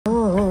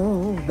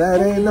That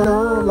ain't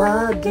all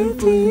I do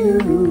for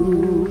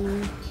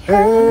you.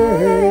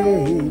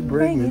 Hey,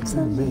 bring it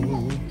to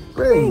me.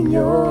 Bring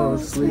your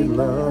sweet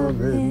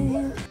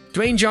loving.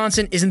 Dwayne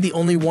Johnson isn't the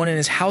only one in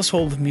his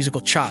household with musical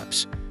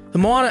chops. The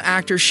Moana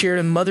actor shared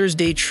a Mother's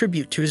Day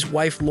tribute to his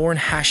wife Lauren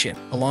Hashian,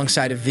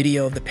 alongside a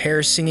video of the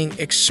pair singing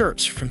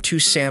excerpts from 2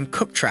 Sam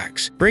Cooke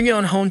tracks. Bring It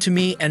On Home to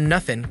Me and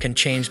Nothin Can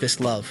Change This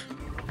Love.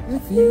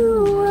 If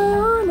you were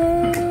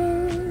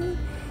honest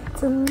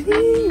to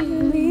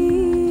leave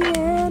me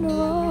and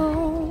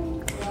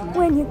wrong,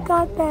 when you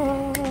got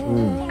back,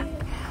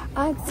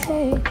 I'd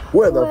say,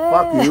 Where the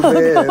fuck you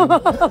been?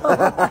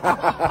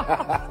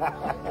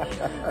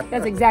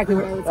 That's exactly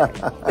what I would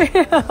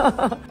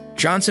say.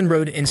 Johnson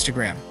wrote to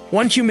Instagram,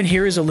 "One human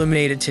here is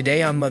illuminated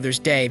today on Mother's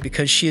Day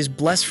because she is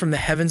blessed from the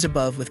heavens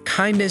above with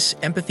kindness,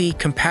 empathy,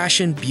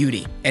 compassion,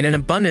 beauty, and an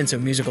abundance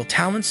of musical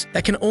talents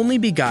that can only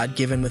be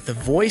God-given with the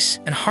voice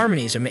and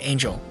harmonies of an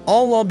angel,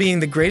 all while being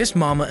the greatest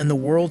mama in the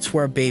world to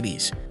our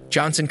babies."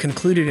 Johnson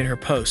concluded in her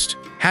post,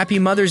 "Happy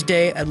Mother's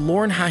Day at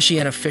Lauren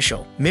Hashian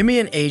Official. Mimi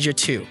and Asia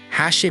too.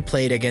 Hashian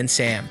played against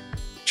Sam."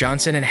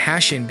 Johnson and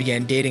Hashian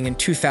began dating in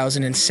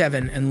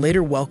 2007 and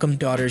later welcomed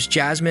daughters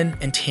Jasmine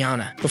and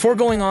Tiana, before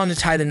going on to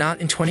tie the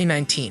knot in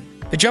 2019.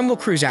 The Jungle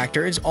Cruise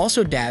actor is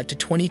also dad to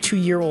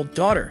 22-year-old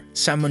daughter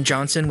Simon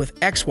Johnson with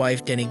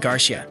ex-wife Denny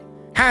Garcia.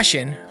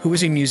 Hashian, who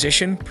is a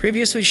musician,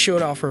 previously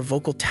showed off her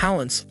vocal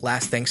talents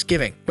last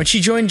Thanksgiving, when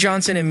she joined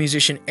Johnson and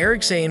musician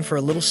Eric Zane for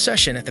a little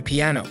session at the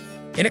piano.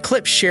 In a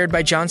clip shared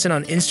by Johnson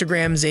on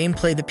Instagram, Zane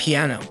played the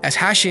piano as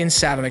Hashian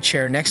sat on a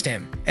chair next to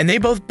him, and they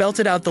both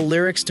belted out the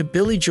lyrics to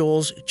Billy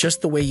Joel's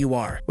Just the Way You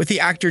Are, with the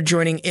actor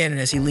joining in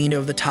as he leaned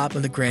over the top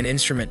of the grand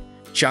instrument.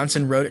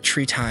 Johnson wrote at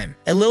Tree Time,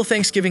 "A little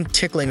Thanksgiving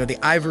tickling of the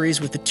ivories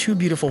with the 2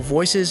 beautiful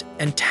voices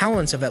and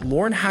talents of at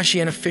Lauren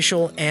Hashian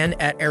Official and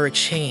at Eric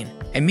Zane,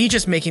 and me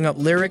just making up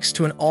lyrics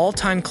to an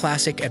all-time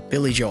classic at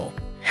Billy Joel."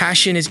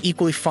 Hashian is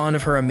equally fond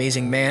of her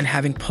amazing man,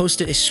 having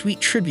posted a sweet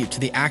tribute to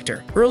the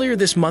actor earlier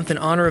this month in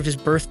honor of his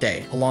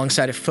birthday,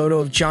 alongside a photo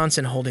of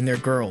Johnson holding their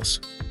girls.